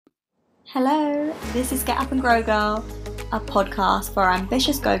Hello, this is Get Up and Grow Girl, a podcast for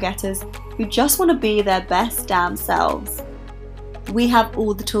ambitious go-getters who just want to be their best damn selves. We have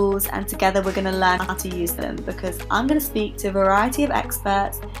all the tools and together we're going to learn how to use them because I'm going to speak to a variety of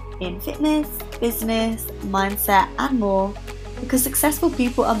experts in fitness, business, mindset and more because successful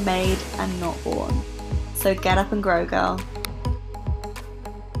people are made and not born. So get up and grow, girl.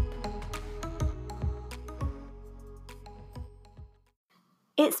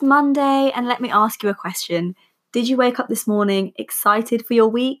 It's Monday and let me ask you a question. Did you wake up this morning excited for your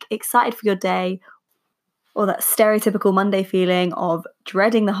week, excited for your day, or that stereotypical Monday feeling of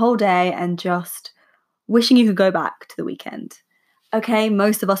dreading the whole day and just wishing you could go back to the weekend? Okay,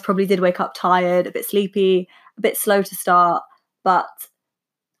 most of us probably did wake up tired, a bit sleepy, a bit slow to start, but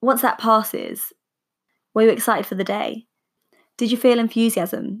once that passes, were you excited for the day? Did you feel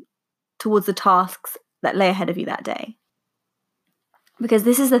enthusiasm towards the tasks that lay ahead of you that day? Because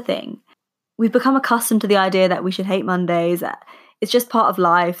this is the thing. We've become accustomed to the idea that we should hate Mondays. It's just part of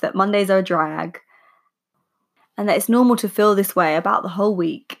life, that Mondays are a drag, and that it's normal to feel this way about the whole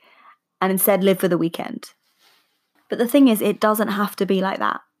week and instead live for the weekend. But the thing is, it doesn't have to be like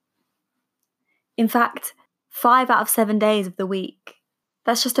that. In fact, 5 out of 7 days of the week,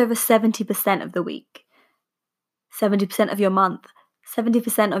 that's just over 70% of the week. 70% of your month,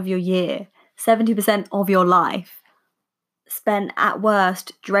 70% of your year, 70% of your life spent at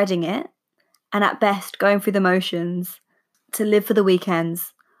worst dreading it and at best going through the motions to live for the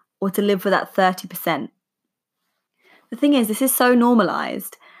weekends or to live for that 30%. The thing is, this is so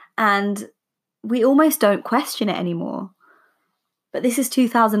normalised and we almost don't question it anymore. But this is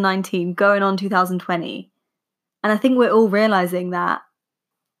 2019 going on 2020. And I think we're all realising that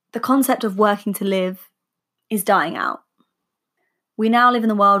the concept of working to live is dying out. We now live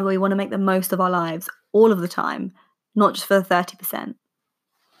in a world where we want to make the most of our lives all of the time, not just for the 30%.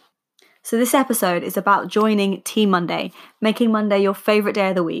 So this episode is about joining Team Monday, making Monday your favourite day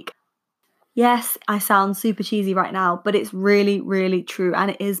of the week. Yes, I sound super cheesy right now, but it's really, really true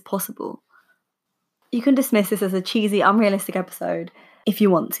and it is possible. You can dismiss this as a cheesy, unrealistic episode if you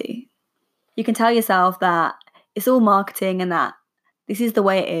want to. You can tell yourself that it's all marketing and that this is the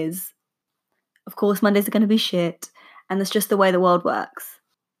way it is. Of course, Mondays are going to be shit and that's just the way the world works.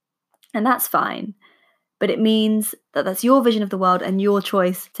 And that's fine. But it means that that's your vision of the world and your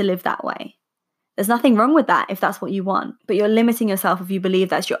choice to live that way. There's nothing wrong with that if that's what you want, but you're limiting yourself if you believe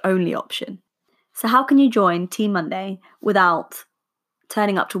that's your only option. So how can you join Team Monday without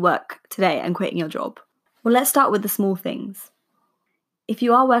turning up to work today and quitting your job? Well, let's start with the small things. If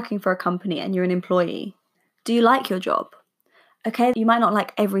you are working for a company and you're an employee, do you like your job? Okay, you might not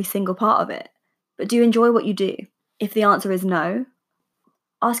like every single part of it, but do you enjoy what you do? If the answer is no,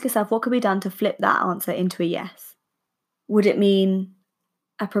 ask yourself what could be done to flip that answer into a yes. Would it mean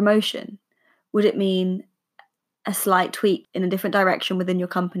a promotion? Would it mean a slight tweak in a different direction within your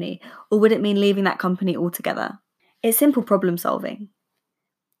company? Or would it mean leaving that company altogether? It's simple problem solving.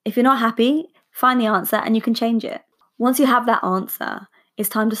 If you're not happy, find the answer and you can change it. Once you have that answer, it's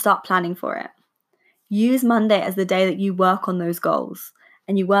time to start planning for it. Use Monday as the day that you work on those goals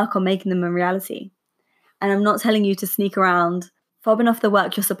and you work on making them a reality. And I'm not telling you to sneak around fobbing off the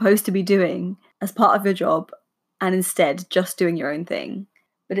work you're supposed to be doing as part of your job and instead just doing your own thing.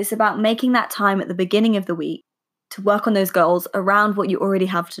 But it's about making that time at the beginning of the week to work on those goals around what you already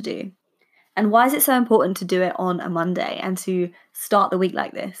have to do. And why is it so important to do it on a Monday and to start the week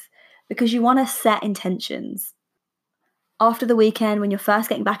like this? Because you want to set intentions. After the weekend, when you're first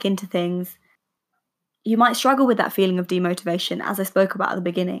getting back into things, you might struggle with that feeling of demotivation, as I spoke about at the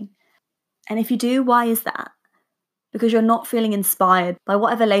beginning. And if you do, why is that? Because you're not feeling inspired by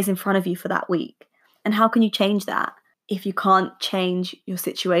whatever lays in front of you for that week. And how can you change that if you can't change your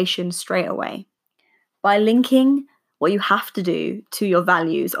situation straight away? By linking what you have to do to your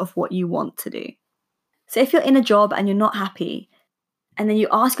values of what you want to do. So if you're in a job and you're not happy, and then you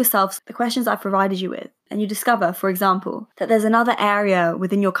ask yourself the questions I've provided you with, and you discover, for example, that there's another area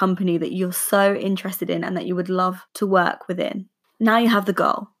within your company that you're so interested in and that you would love to work within. Now you have the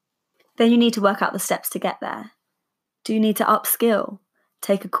goal. Then you need to work out the steps to get there. Do you need to upskill?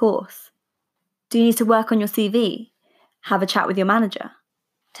 Take a course? Do you need to work on your CV? Have a chat with your manager?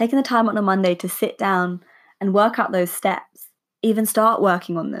 Taking the time on a Monday to sit down and work out those steps, even start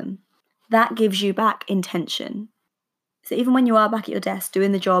working on them, that gives you back intention. So even when you are back at your desk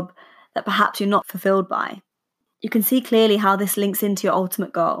doing the job that perhaps you're not fulfilled by, you can see clearly how this links into your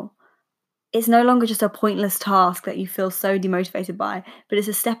ultimate goal. It's no longer just a pointless task that you feel so demotivated by, but it's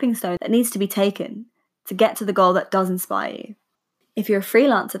a stepping stone that needs to be taken to get to the goal that does inspire you. If you're a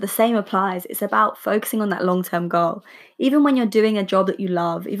freelancer, the same applies. It's about focusing on that long-term goal. Even when you're doing a job that you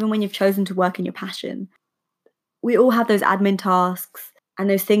love, even when you've chosen to work in your passion, we all have those admin tasks and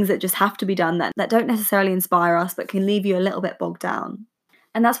those things that just have to be done that don't necessarily inspire us but can leave you a little bit bogged down.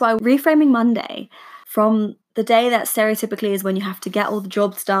 And that's why reframing Monday from the day that stereotypically is when you have to get all the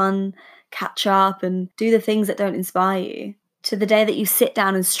jobs done, catch up and do the things that don't inspire you, to the day that you sit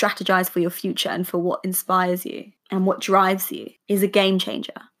down and strategize for your future and for what inspires you and what drives you, is a game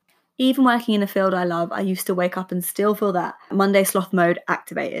changer. Even working in a field I love, I used to wake up and still feel that Monday sloth mode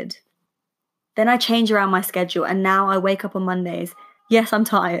activated. Then I changed around my schedule and now I wake up on Mondays. Yes, I'm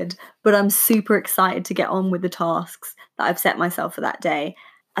tired, but I'm super excited to get on with the tasks that I've set myself for that day.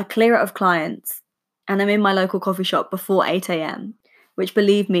 I clear it of clients and I'm in my local coffee shop before 8 a.m, which,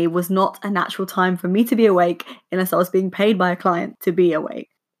 believe me, was not a natural time for me to be awake unless I was being paid by a client to be awake.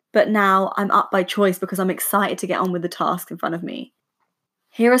 But now I'm up by choice because I'm excited to get on with the task in front of me.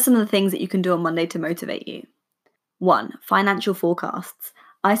 Here are some of the things that you can do on Monday to motivate you. 1. Financial forecasts.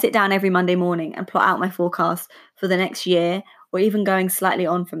 I sit down every Monday morning and plot out my forecast for the next year or even going slightly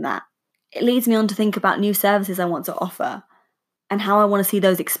on from that. It leads me on to think about new services I want to offer and how I want to see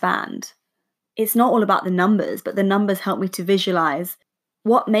those expand. It's not all about the numbers, but the numbers help me to visualize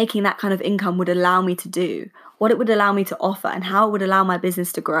what making that kind of income would allow me to do, what it would allow me to offer, and how it would allow my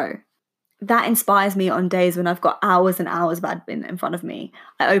business to grow. That inspires me on days when I've got hours and hours of admin in front of me.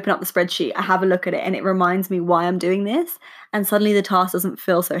 I open up the spreadsheet, I have a look at it, and it reminds me why I'm doing this, and suddenly the task doesn't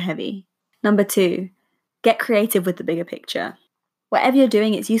feel so heavy. Number 2, get creative with the bigger picture. Whatever you're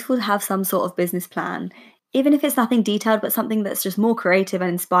doing, it's useful to have some sort of business plan, even if it's nothing detailed, but something that's just more creative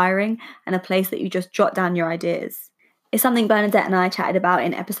and inspiring, and a place that you just jot down your ideas. It's something Bernadette and I chatted about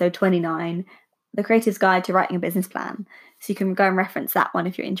in episode 29, The Creative's Guide to Writing a Business Plan, so you can go and reference that one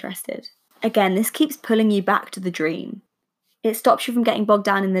if you're interested. Again, this keeps pulling you back to the dream. It stops you from getting bogged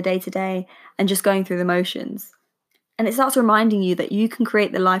down in the day-to-day and just going through the motions. And it starts reminding you that you can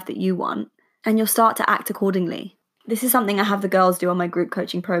create the life that you want, and you'll start to act accordingly. This is something I have the girls do on my group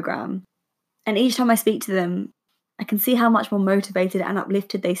coaching program. And each time I speak to them, I can see how much more motivated and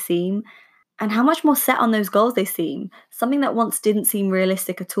uplifted they seem, and how much more set on those goals they seem. Something that once didn't seem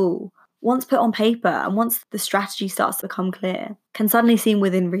realistic at all, once put on paper and once the strategy starts to become clear, can suddenly seem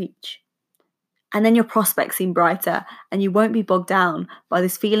within reach. And then your prospects seem brighter and you won't be bogged down by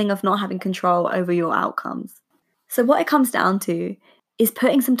this feeling of not having control over your outcomes. So what it comes down to is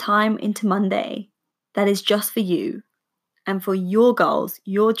putting some time into Monday that is just for you and for your goals,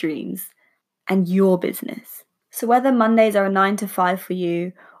 your dreams, and your business. So whether Mondays are a 9 to 5 for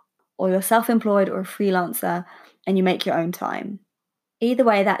you, or you're self-employed or a freelancer and you make your own time, either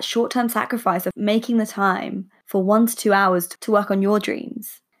way, that short-term sacrifice of making the time for 1 to 2 hours to work on your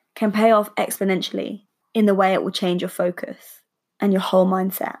dreams can pay off exponentially in the way it will change your focus and your whole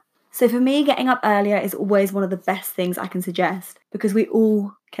mindset. So for me, getting up earlier is always one of the best things I can suggest because we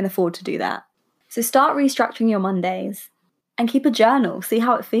all can afford to do that. So start restructuring your Mondays and keep a journal, see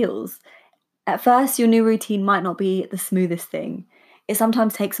how it feels. At first, your new routine might not be the smoothest thing. It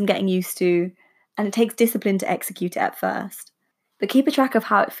sometimes takes some getting used to, and it takes discipline to execute it at first. But keep a track of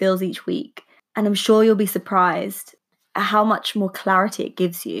how it feels each week, and I'm sure you'll be surprised at how much more clarity it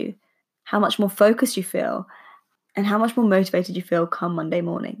gives you, how much more focused you feel, and how much more motivated you feel come Monday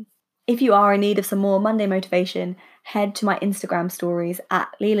morning. If you are in need of some more Monday motivation, head to my Instagram stories at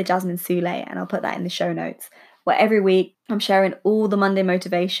Leela Jasmine Sule, and I'll put that in the show notes, where every week I'm sharing all the Monday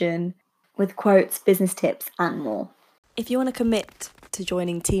motivation with quotes, business tips, and more. If you want to commit to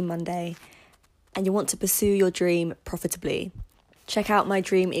joining Team Monday and you want to pursue your dream profitably, check out my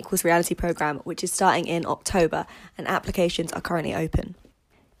Dream Equals Reality program, which is starting in October and applications are currently open.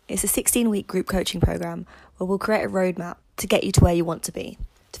 It's a 16-week group coaching program where we'll create a roadmap to get you to where you want to be.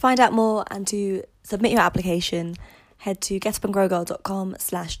 To find out more and to submit your application, head to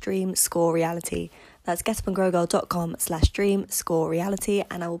getupandgrowgirl.com/dream-score-reality. That's getupandgrowgirl.com/dream-score-reality,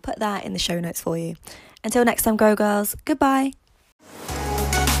 and I will put that in the show notes for you. Until next time, Grow Girls, goodbye.